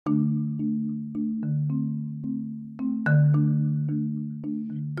You're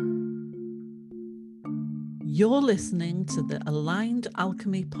listening to the Aligned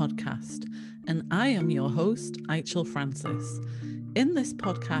Alchemy podcast, and I am your host, Aichel Francis. In this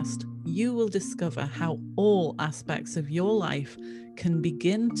podcast, you will discover how all aspects of your life can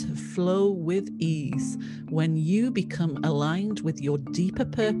begin to flow with ease when you become aligned with your deeper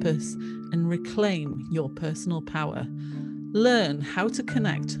purpose and reclaim your personal power. Learn how to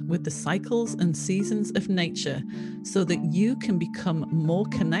connect with the cycles and seasons of nature so that you can become more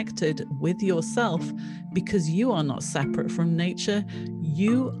connected with yourself, because you are not separate from nature.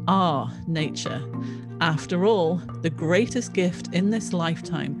 You are nature. After all, the greatest gift in this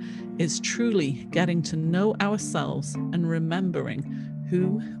lifetime is truly getting to know ourselves and remembering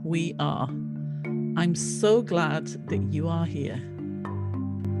who we are. I'm so glad that you are here.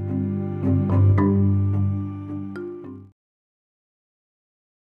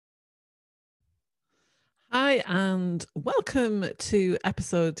 Hi, and welcome to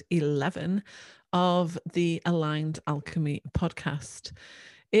episode 11 of the Aligned Alchemy podcast.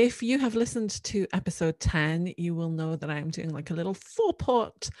 If you have listened to episode 10, you will know that I'm doing like a little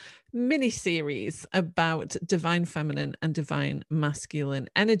 4-part mini series about divine feminine and divine masculine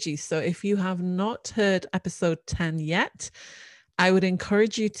energy. So if you have not heard episode 10 yet, I would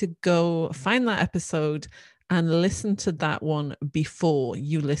encourage you to go find that episode and listen to that one before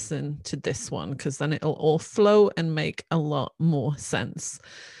you listen to this one, because then it'll all flow and make a lot more sense.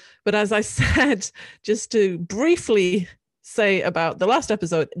 But as I said, just to briefly say about the last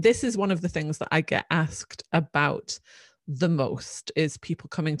episode, this is one of the things that I get asked about the most, is people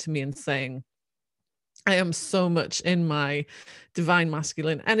coming to me and saying, I am so much in my divine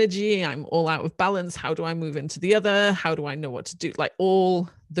masculine energy. I'm all out of balance. How do I move into the other? How do I know what to do? Like all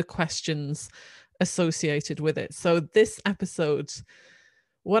the questions associated with it. So this episode,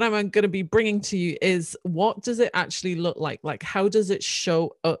 what I'm going to be bringing to you is, what does it actually look like? Like, how does it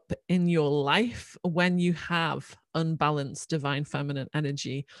show up in your life when you have unbalanced divine feminine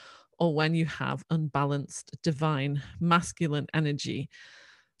energy, or when you have unbalanced divine masculine energy?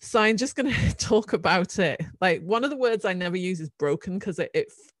 So I'm just going to talk about it. Like, one of the words I never use is broken, because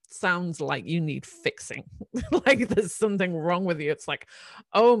it sounds like you need fixing. Like there's something wrong with you. It's like,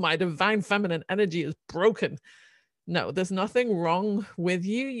 oh, my divine feminine energy is broken. No, there's nothing wrong with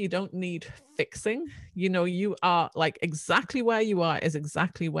you. You don't need fixing. You know, you are like exactly where you are is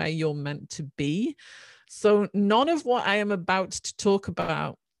exactly where you're meant to be. So none of what I am about to talk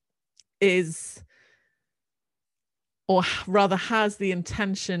about is, or rather has the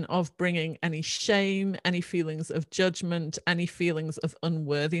intention of bringing any shame, any feelings of judgment, any feelings of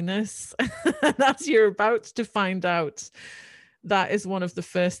unworthiness. As you're about to find out, that is one of the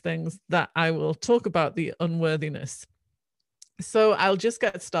first things that I will talk about, the unworthiness. So I'll just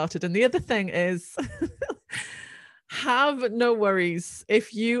get started. And the other thing is, have no worries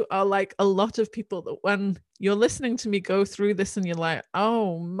if you are like a lot of people that when you're listening to me go through this and you're like,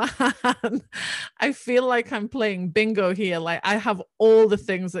 oh man, I feel like I'm playing bingo here. Like I have all the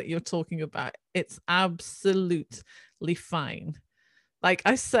things that you're talking about. It's absolutely fine. Like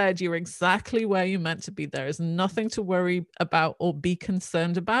I said, you're exactly where you're meant to be. There is nothing to worry about or be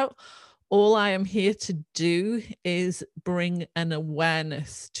concerned about. All I am here to do is bring an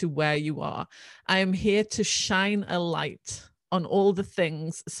awareness to where you are. I am here to shine a light on all the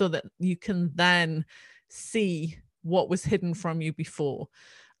things so that you can then see what was hidden from you before.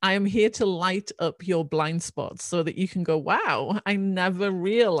 I am here to light up your blind spots so that you can go, wow, I never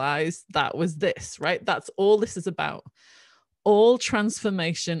realized that was this, right? That's all this is about. All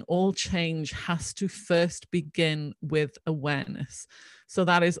transformation, all change has to first begin with awareness. So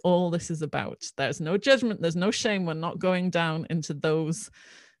that is all this is about. There's no judgment, there's no shame. We're not going down into those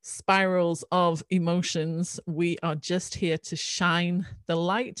spirals of emotions. We are just here to shine the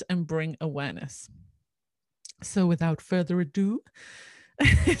light and bring awareness. So without further ado,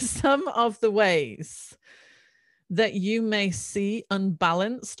 some of the ways that you may see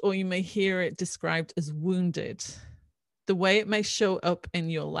unbalanced, or you may hear it described as wounded, the way it may show up in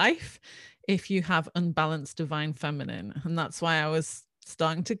your life if you have unbalanced divine feminine. And that's why I was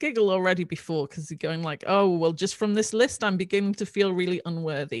starting to giggle already before, because you're going like, oh, well, just from this list, I'm beginning to feel really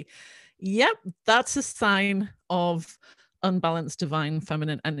unworthy. Yep, that's a sign of unbalanced divine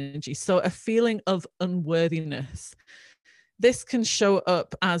feminine energy. So a feeling of unworthiness. This can show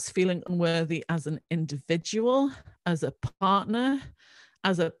up as feeling unworthy as an individual, as a partner,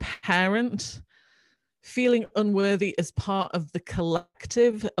 as a parent, feeling unworthy as part of the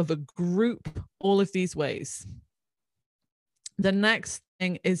collective, of a group, all of these ways. The next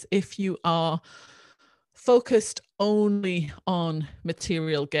thing is if you are focused only on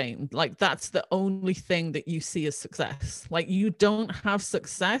material gain. Like that's the only thing that you see as success. Like you don't have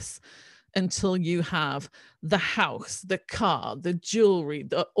success until you have the house, the car, the jewelry,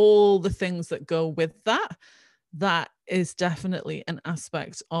 all the things that go with that. That is definitely an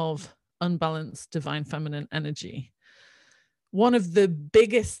aspect of unbalanced divine feminine energy. One of the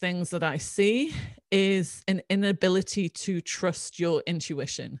biggest things that I see is an inability to trust your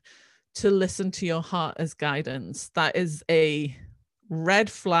intuition, to listen to your heart as guidance. That is a red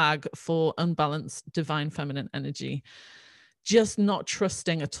flag for unbalanced divine feminine energy. Just not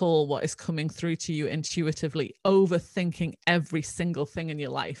trusting at all what is coming through to you intuitively, overthinking every single thing in your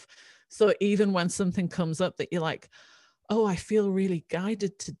life. So even when something comes up that you're like, oh, I feel really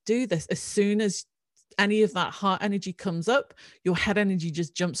guided to do this, as soon as any of that heart energy comes up, your head energy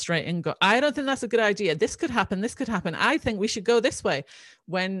just jumps straight in and go, I don't think that's a good idea. This could happen. This could happen. I think we should go this way.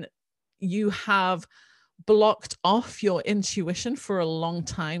 When you have blocked off your intuition for a long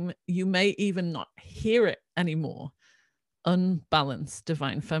time, you may even not hear it anymore. Unbalanced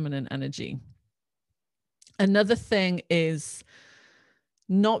divine feminine energy. Another thing is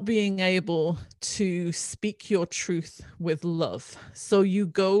not being able to speak your truth with love. So you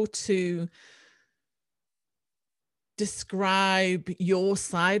go to describe your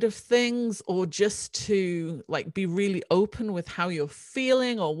side of things, or just to like be really open with how you're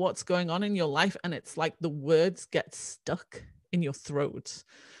feeling or what's going on in your life, and it's like the words get stuck in your throat.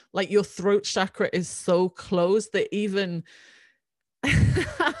 Like your throat chakra is so closed that even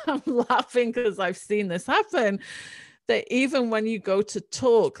I'm laughing because I've seen this happen, that even when you go to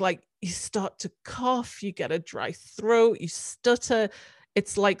talk, like you start to cough, you get a dry throat, you stutter.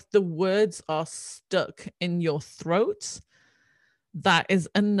 It's like the words are stuck in your throat. That is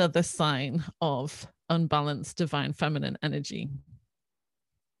another sign of unbalanced divine feminine energy.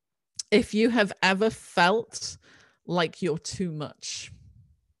 If you have ever felt like you're too much,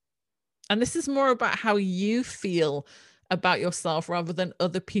 and this is more about how you feel about yourself rather than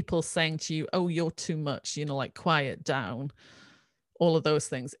other people saying to you, oh, you're too much, you know, like quiet down, all of those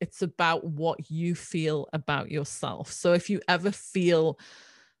things. It's about what you feel about yourself. So if you ever feel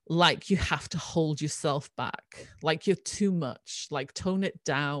like you have to hold yourself back, like you're too much, like tone it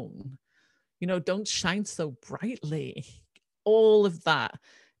down, you know, don't shine so brightly, all of that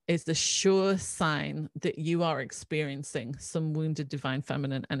is the sure sign that you are experiencing some wounded divine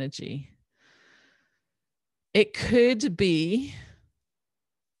feminine energy. It could be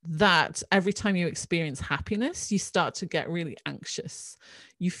that every time you experience happiness, you start to get really anxious.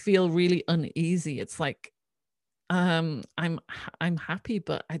 You feel really uneasy. It's like, I'm happy,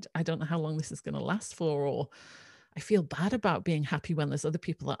 but I don't know how long this is going to last for, or I feel bad about being happy when there's other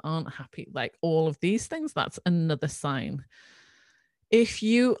people that aren't happy. Like all of these things, that's another sign. If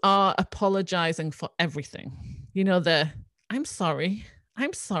you are apologizing for everything, you know, I'm sorry,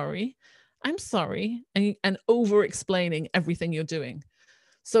 I'm sorry, I'm sorry, and over explaining everything you're doing.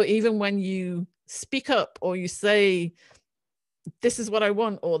 So even when you speak up or you say, this is what I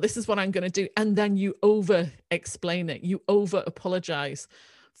want, or this is what I'm going to do, and then you over explain it, you over apologize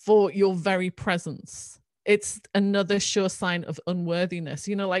for your very presence, it's another sure sign of unworthiness.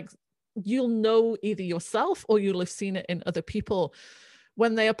 You know, like you'll know either yourself or you'll have seen it in other people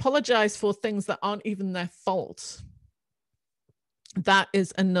when they apologize for things that aren't even their fault. That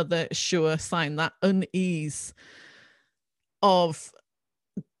is another sure sign, that unease of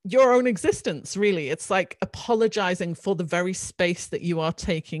your own existence, really. It's like apologizing for the very space that you are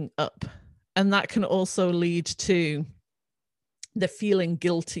taking up. And that can also lead to the feeling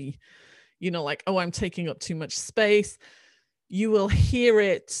guilty, you know, like, oh, I'm taking up too much space. You will hear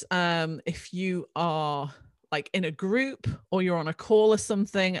it if you are like in a group or you're on a call or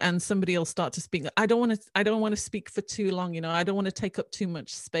something, and somebody will start to speak. I don't want to speak for too long, you know, I don't want to take up too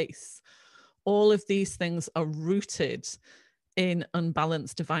much space. All of these things are rooted in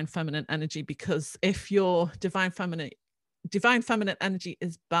unbalanced divine feminine energy, because if your divine feminine energy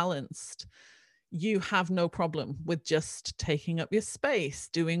is balanced, you have no problem with just taking up your space,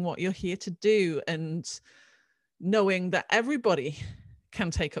 doing what you're here to do, and knowing that everybody can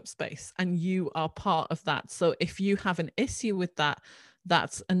take up space and you are part of that. So if you have an issue with that,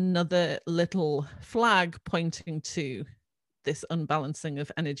 that's another little flag pointing to this unbalancing of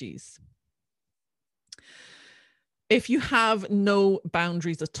energies. If you have no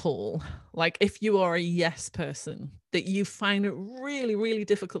boundaries at all, like if you are a yes person, that you find it really, really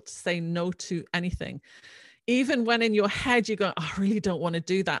difficult to say no to anything, even when in your head you go, oh, I really don't want to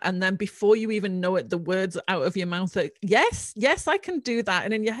do that. And then before you even know it, the words out of your mouth are, yes, I can do that.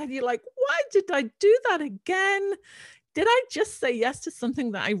 And in your head, you're like, why did I do that again? Did I just say yes to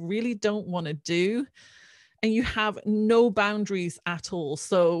something that I really don't want to do? and you have no boundaries at all.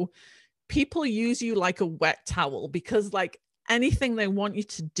 So people use you like a wet towel, because like anything they want you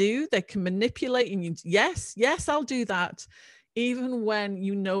to do, they can manipulate and you, yes, I'll do that. Even when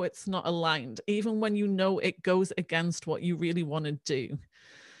you know it's not aligned, even when you know it goes against what you really want to do.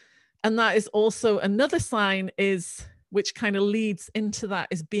 And that is also another sign, is which kind of leads into that,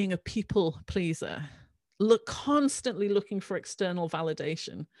 is being a people pleaser. Constantly looking for external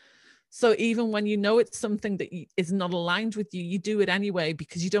validation. So even when you know it's something that is not aligned with you, you do it anyway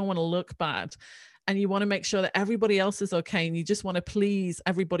because you don't want to look bad. And you want to make sure that everybody else is okay. And you just want to please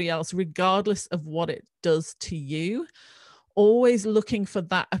everybody else, regardless of what it does to you. Always looking for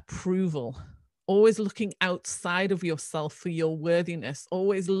that approval. Always looking outside of yourself for your worthiness.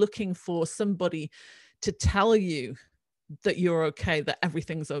 Always looking for somebody to tell you that you're okay, that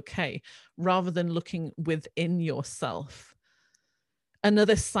everything's okay, rather than looking within yourself.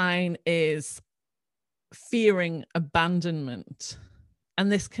 Another sign is fearing abandonment.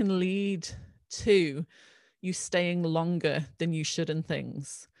 And this can lead to you staying longer than you should in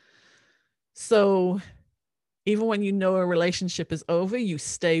things. So even when you know a relationship is over, you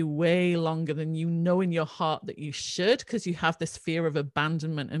stay way longer than you know in your heart that you should, because you have this fear of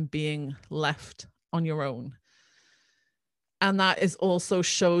abandonment and being left on your own. And that is also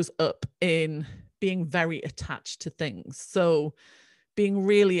shows up in being very attached to things. So being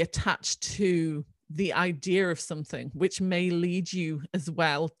really attached to the idea of something, which may lead you as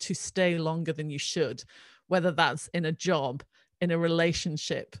well to stay longer than you should, whether that's in a job, in a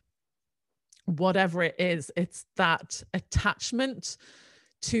relationship, whatever it is. It's that attachment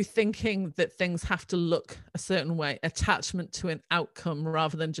to thinking that things have to look a certain way, attachment to an outcome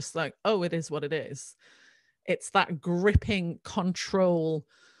rather than just like, oh, it is what it is. It's that gripping control.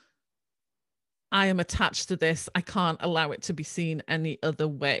 I am attached to this. I can't allow it to be seen any other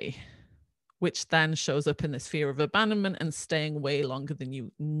way, which then shows up in this fear of abandonment and staying way longer than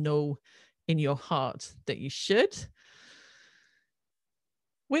you know in your heart that you should,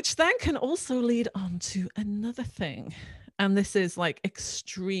 which then can also lead on to another thing. And this is like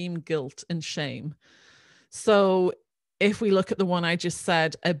extreme guilt and shame. So if we look at the one I just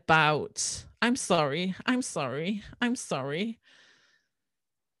said about, I'm sorry,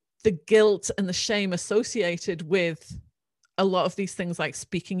 the guilt and the shame associated with a lot of these things, like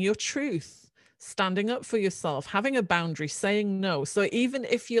speaking your truth, standing up for yourself, having a boundary, saying no. So even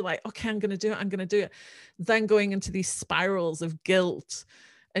if you're like, okay, I'm going to do it, then going into these spirals of guilt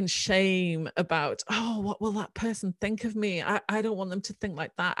and shame about, oh, what will that person think of me? I don't want them to think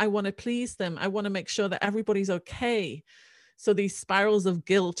like that. I want to please them. I want to make sure that everybody's okay. So these spirals of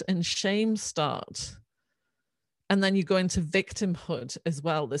guilt and shame start. And then you go into victimhood as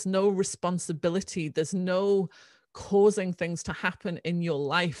well. There's no responsibility. There's no causing things to happen in your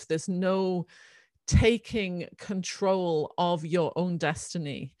life. There's no taking control of your own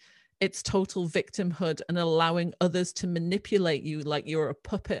destiny. It's total victimhood and allowing others to manipulate you like you're a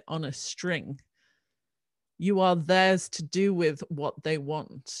puppet on a string. You are theirs to do with what they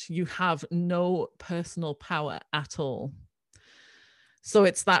want. You have no personal power at all. So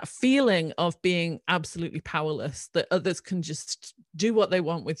it's that feeling of being absolutely powerless, that others can just do what they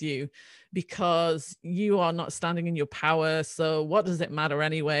want with you because you are not standing in your power. So what does it matter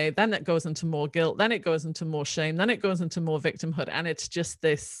anyway? Then it goes into more guilt. Then it goes into more shame. Then it goes into more victimhood. And it's just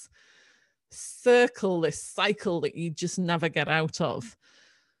this circle, this cycle that you just never get out of.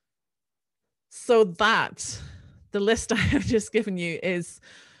 So that, the list I have just given you, is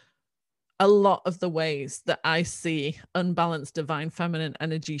a lot of the ways that I see unbalanced divine feminine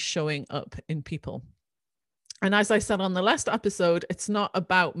energy showing up in people. And as I said on the last episode, it's not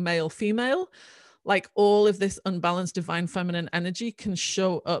about male, female. Like all of this unbalanced divine feminine energy can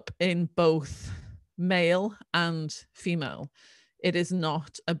show up in both male and female. It is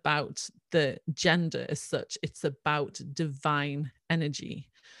not about the gender as such. It's about divine energy.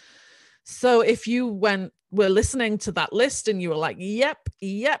 So if you were listening to that list and you were like, yep,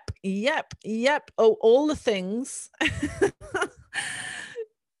 oh, all the things,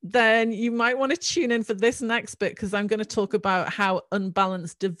 then you might want to tune in for this next bit, because I'm going to talk about how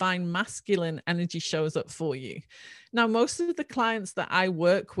unbalanced divine masculine energy shows up for you. Now, most of the clients that I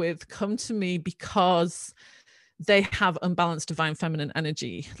work with come to me because they have unbalanced divine feminine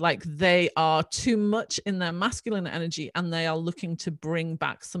energy. Like they are too much in their masculine energy and they are looking to bring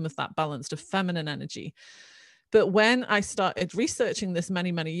back some of that balance to feminine energy. But when I started researching this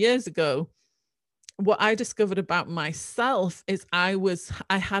many, many years ago, what I discovered about myself is I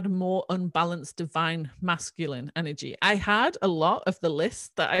had more unbalanced divine masculine energy. I had a lot of the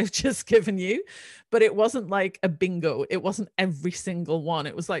list that I've just given you, but it wasn't like a bingo. It wasn't every single one.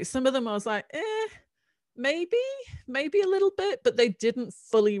 It was like some of them I was like, maybe a little bit, but they didn't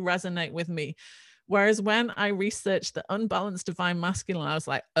fully resonate with me. Whereas when I researched the unbalanced divine masculine, I was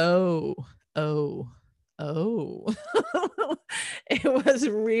like, oh. It was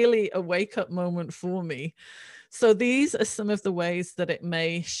really a wake-up moment for me. So these are some of the ways that it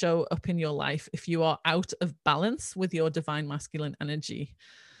may show up in your life if you are out of balance with your divine masculine energy.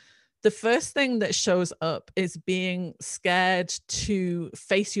 The first thing that shows up is being scared to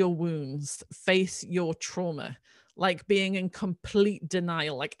face your wounds, face your trauma, like being in complete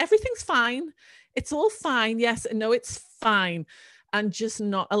denial, like everything's fine. It's all fine. Yes, no, it's fine. And just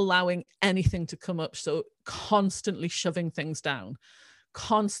not allowing anything to come up. So constantly shoving things down,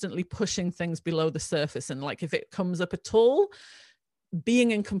 constantly pushing things below the surface. And like if it comes up at all,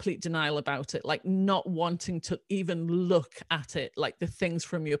 being in complete denial about it, like not wanting to even look at it, like the things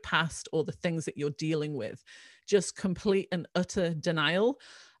from your past or the things that you're dealing with, just complete and utter denial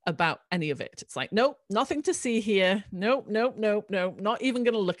about any of it. It's like, nope, nothing to see here. Nope, not even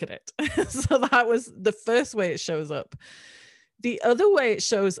going to look at it. So that was the first way it shows up. The other way it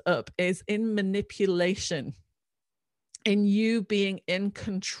shows up is in manipulation, in you being in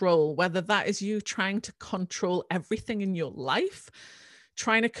control, whether that is you trying to control everything in your life,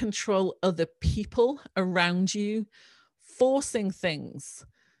 trying to control other people around you, forcing things,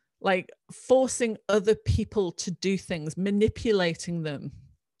 like forcing other people to do things, manipulating them.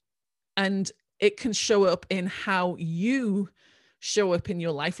 And it can show up in how you show up in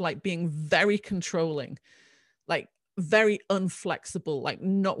your life, like being very controlling, like very unflexible, like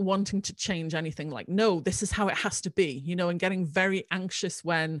not wanting to change anything, like, no, this is how it has to be, you know, and getting very anxious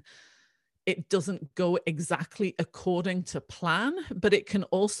when it doesn't go exactly according to plan. But it can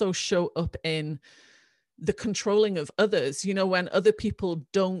also show up in the controlling of others, you know, when other people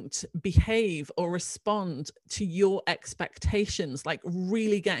don't behave or respond to your expectations, like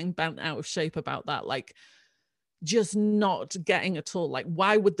really getting bent out of shape about that, like just not getting at all. Like,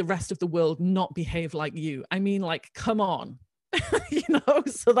 why would the rest of the world not behave like you? I mean, like, come on. You know,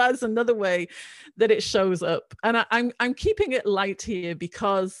 so that's another way that it shows up. And I'm keeping it light here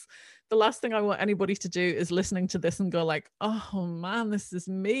because the last thing I want anybody to do is listening to this and go like, oh man, this is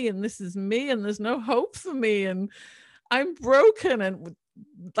me and this is me and there's no hope for me and I'm broken. And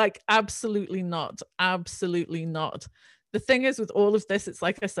like, absolutely not. Absolutely not. The thing is with all of this, it's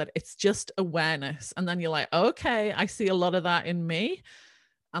like I said, it's just awareness. And then you're like, okay, I see a lot of that in me.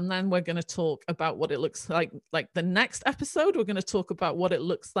 And then we're going to talk about what it looks like. Like the next episode, we're going to talk about what it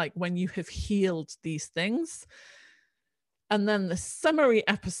looks like when you have healed these things. And then the summary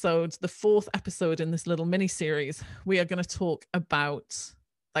episode, the fourth episode in this little mini series, we are going to talk about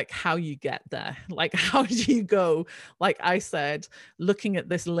like how you get there, like how do you go, like I said, looking at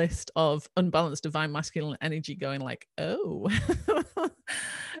this list of unbalanced divine masculine energy going like, oh,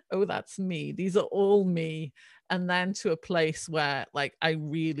 oh, that's me. These are all me. And then to a place where like I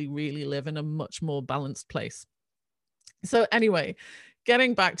really, really live in a much more balanced place. So anyway,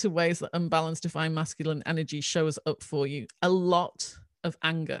 getting back to ways that unbalanced divine masculine energy shows up for you, a lot of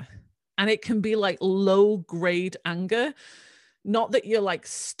anger. And it can be like low grade anger. Not that you're like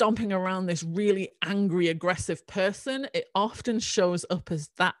stomping around this really angry, aggressive person. It often shows up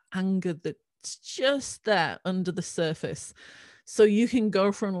as that anger that's just there under the surface. So you can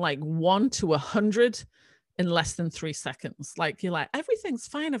go from like 1 to 100 in less than 3 seconds. Like you're like, everything's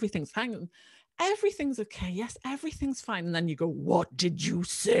fine, everything's fine. Everything's okay. Yes, everything's fine. And then you go, what did you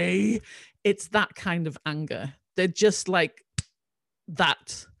say? It's that kind of anger. They're just like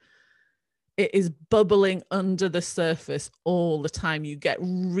that. It is bubbling under the surface all the time. You get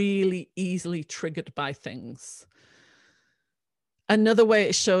really easily triggered by things. Another way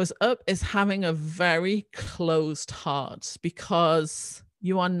it shows up is having a very closed heart because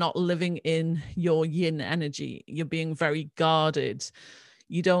you are not living in your yin energy. You're being very guarded.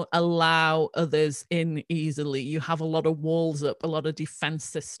 You don't allow others in easily. You have a lot of walls up, a lot of defense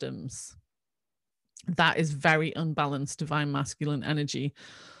systems. That is very unbalanced divine masculine energy.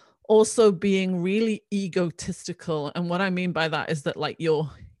 Also being really egotistical. And what I mean by that is that like your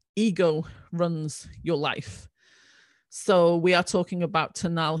ego runs your life. So we are talking about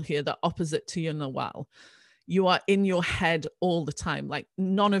Tanal here, the opposite to your Nawal. You are in your head all the time. Like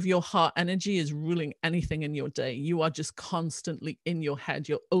none of your heart energy is ruling anything in your day. You are just constantly in your head.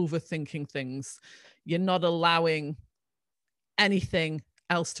 You're overthinking things. You're not allowing anything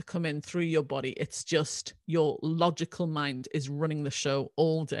else to come in through your body. It's just your logical mind is running the show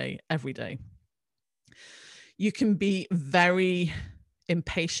all day, every day. You can be very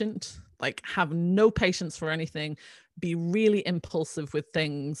impatient, like have no patience for anything, be really impulsive with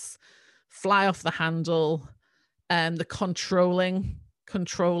things, fly off the handle, and the controlling,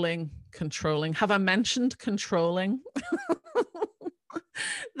 controlling. Have I mentioned controlling?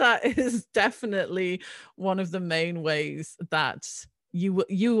 That is definitely one of the main ways that you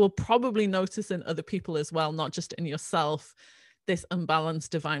will probably notice in other people as well, not just in yourself. This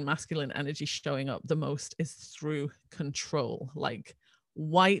unbalanced divine masculine energy showing up the most is through control, like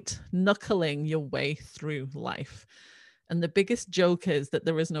white knuckling your way through life. And the biggest joke is that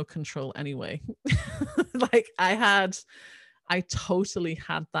there is no control anyway. Like I totally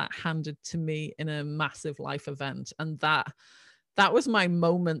had that handed to me in a massive life event. And that was my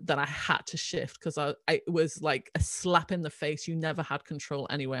moment that I had to shift, because it was like a slap in the face. You never had control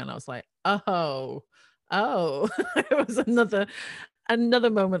anyway. And I was like, oh, it was another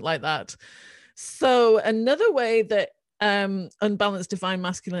moment like that. So another way that unbalanced divine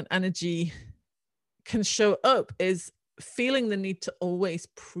masculine energy can show up is feeling the need to always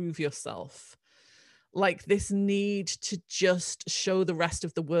prove yourself. Like this need to just show the rest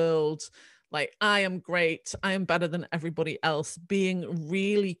of the world, like, I am great, I am better than everybody else, being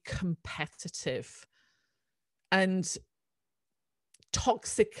really competitive and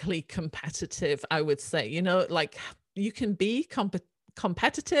toxically competitive, I would say. You know, like you can be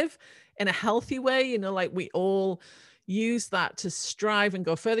competitive in a healthy way, you know, like we all use that to strive and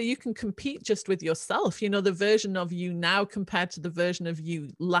go further. You can compete just with yourself. You know, the version of you now compared to the version of you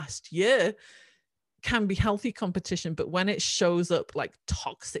last year can be healthy competition, but when it shows up like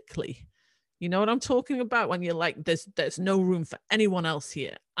toxically, you know what I'm talking about? When you're like, there's no room for anyone else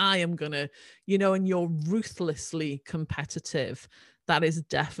here. I am gonna, you know, and you're ruthlessly competitive. That is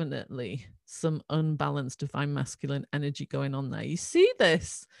definitely some unbalanced divine masculine energy going on there. You see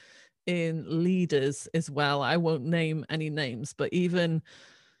this in leaders as well. I won't name any names, but even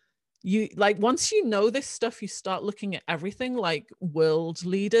you, like, once you know this stuff, you start looking at everything like world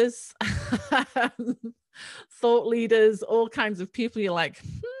leaders, thought leaders, all kinds of people. You're like,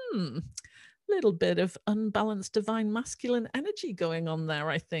 little bit of unbalanced divine masculine energy going on there.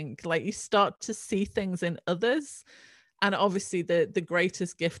 I think like you start to see things in others, and obviously the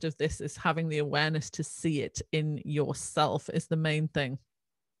greatest gift of this is having the awareness to see it in yourself is the main thing.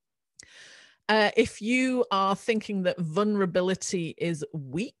 If you are thinking that vulnerability is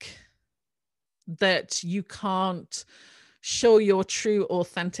weak, that you can't show your true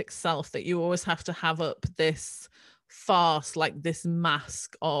authentic self, that you always have to have up this farce, like this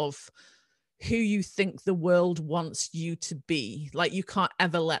mask of who you think the world wants you to be, like you can't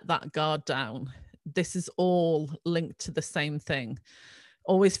ever let that guard down. This is all linked to the same thing.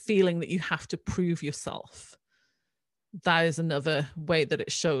 Always feeling that you have to prove yourself. That is another way that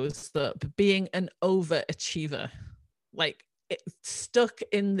it shows up. Being an overachiever, like stuck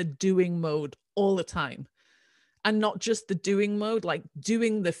in the doing mode all the time. And not just the doing mode, like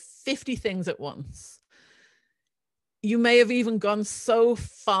doing the 50 things at once. You may have even gone so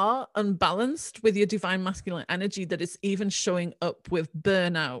far unbalanced with your divine masculine energy that it's even showing up with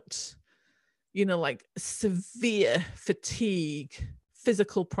burnout, you know, like severe fatigue,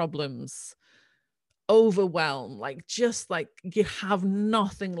 physical problems, overwhelm, like just like you have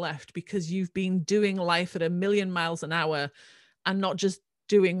nothing left because you've been doing life at 1,000,000 miles an hour and not just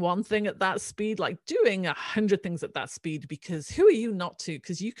doing one thing at that speed, like doing 100 things at that speed, because who are you not to?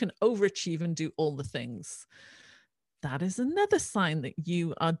 Because you can overachieve and do all the things. That is another sign that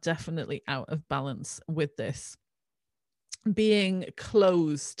you are definitely out of balance with this. Being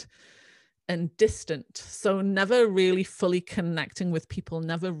closed and distant. So never really fully connecting with people,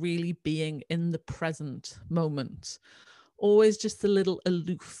 never really being in the present moment. Always just a little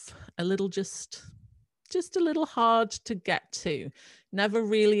aloof, a little just a little hard to get to, never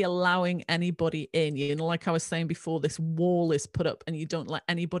really allowing anybody in. You know, like I was saying before, this wall is put up and you don't let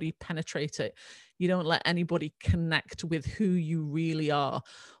anybody penetrate it. You don't let anybody connect with who you really are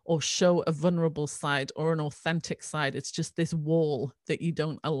or show a vulnerable side or an authentic side. It's just this wall that you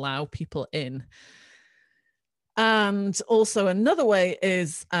don't allow people in. And also another way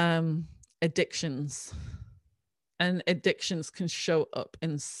is addictions. And addictions can show up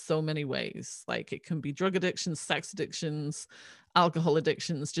in so many ways. Like it can be drug addictions, sex addictions, alcohol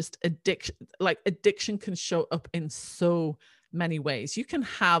addictions, just addiction. Like addiction can show up in so many ways. You can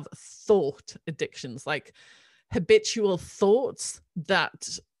have thought addictions, like habitual thoughts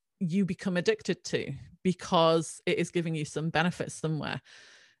that you become addicted to because it is giving you some benefit somewhere.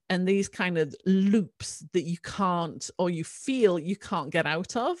 And these kind of loops that you can't, or you feel you can't get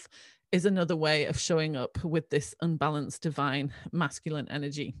out of, is another way of showing up with this unbalanced divine masculine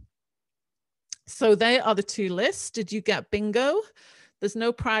energy. So they are the two lists. Did you get bingo? There's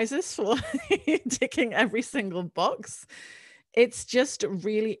no prizes for ticking every single box. it's just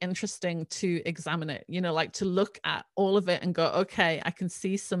really interesting to examine it, like to look at all of it and go, okay, I can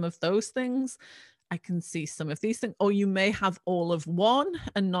see some of those things. I can see some of these things. Or you may have all of one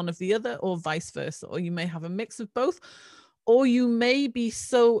and none of the other, or vice versa. Or you may have a mix of both. Or you may be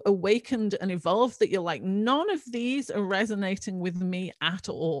so awakened and evolved that you're like, none of these are resonating with me at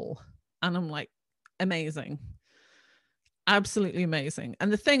all. And I'm like, amazing. Absolutely amazing.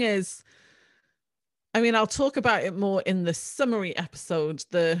 And the thing is, I mean, I'll talk about it more in the summary episode,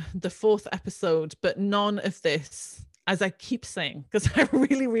 the fourth episode, but none of this, as I keep saying, because I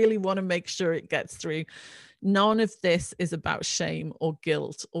really, really want to make sure it gets through, none of this is about shame or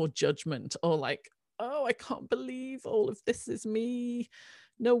guilt or judgment or like, oh, I can't believe all of this is me.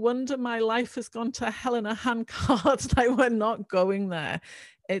 No wonder my life has gone to hell in a handcart. Like, we're not going there.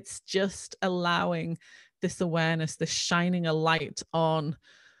 It's just allowing this awareness, this shining a light on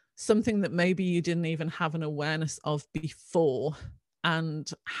something that maybe you didn't even have an awareness of before, and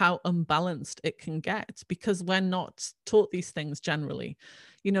how unbalanced it can get, because we're not taught these things generally.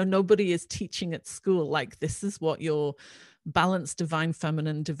 Nobody is teaching at school like, this is what your balanced divine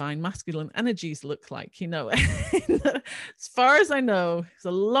feminine, divine masculine energies look like. As far as I know, it's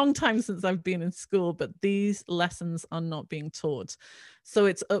a long time since I've been in school, but these lessons are not being taught. So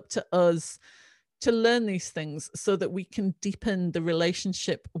it's up to us to learn these things so that we can deepen the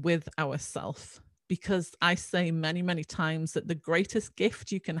relationship with ourselves. Because I say many, many times that the greatest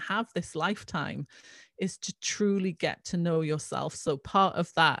gift you can have this lifetime is to truly get to know yourself. So part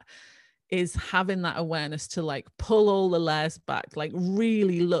of that is having that awareness to like pull all the layers back, like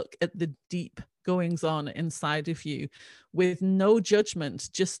really look at the deep goings on inside of you with no judgment,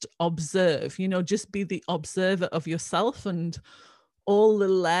 just observe, just be the observer of yourself and all the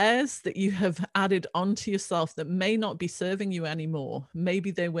layers that you have added onto yourself that may not be serving you anymore.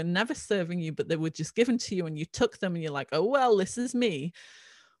 Maybe they were never serving you, but they were just given to you and you took them and you're like, oh, well, this is me.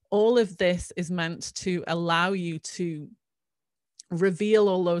 All of this is meant to allow you to reveal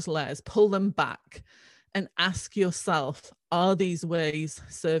all those layers, pull them back and ask yourself, are these ways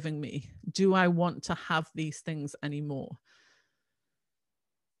serving me? Do I want to have these things anymore?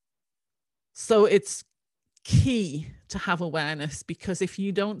 So it's key to have awareness, because if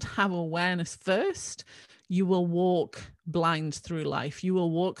you don't have awareness first, you will walk blind through life. You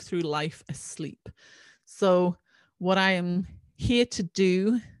will walk through life asleep. So what I am here to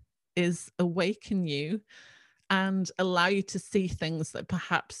do is awaken you and allow you to see things that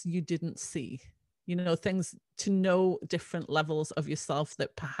perhaps you didn't see, things, to know different levels of yourself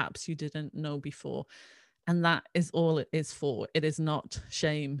that perhaps you didn't know before. And that is all it is for. It is not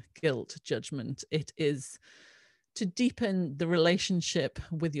shame, guilt, judgment. It is to deepen the relationship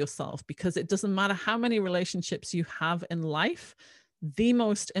with yourself, because it doesn't matter how many relationships you have in life, the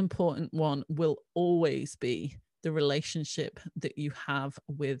most important one will always be the relationship that you have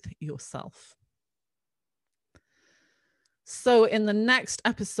with yourself. So in the next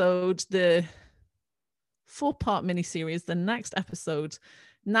episode, the 4-part mini-series, the next episode,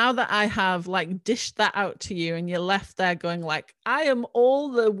 now that I have like dished that out to you and you're left there going like, I am all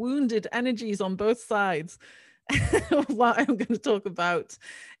the wounded energies on both sides, what I'm going to talk about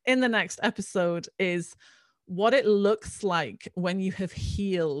in the next episode is what it looks like when you have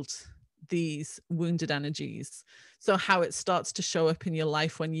healed these wounded energies. So how it starts to show up in your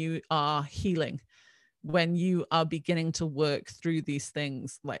life when you are healing, when you are beginning to work through these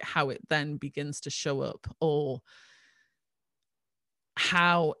things, like how it then begins to show up, or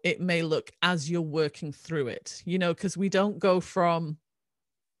how it may look as you're working through it, because we don't go from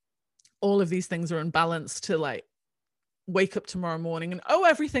all of these things are unbalanced to like wake up tomorrow morning and, oh,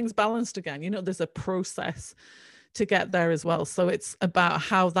 everything's balanced again. There's a process to get there as well. So it's about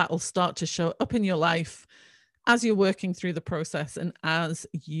how that will start to show up in your life as you're working through the process and as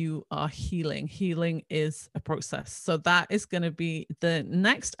you are healing. Healing is a process. So that is going to be the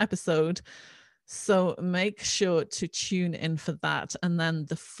next episode. So make sure to tune in for that. And then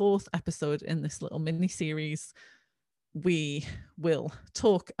the 4th episode in this little mini series, we will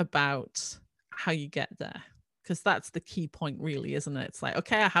talk about how you get there, because that's the key point, really, isn't it? It's like,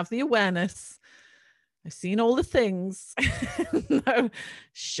 okay, I have the awareness, I've seen all the things. Now,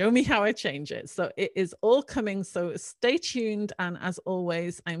 show me how I change it. So it is all coming. So stay tuned. And as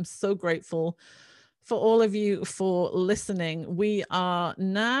always, I'm so grateful for all of you for listening. We are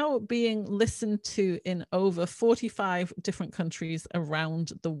now being listened to in over 45 different countries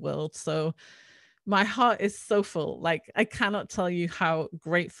around the world. So my heart is so full. Like, I cannot tell you how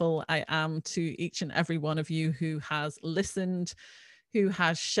grateful I am to each and every one of you who has listened, who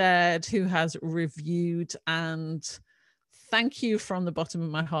has shared, who has reviewed. And thank you from the bottom of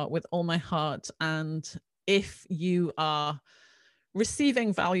my heart, with all my heart. And if you are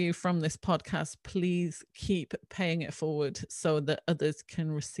receiving value from this podcast, please keep paying it forward so that others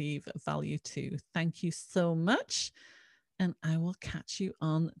can receive value too. Thank you so much. And I will catch you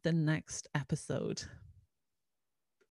on the next episode.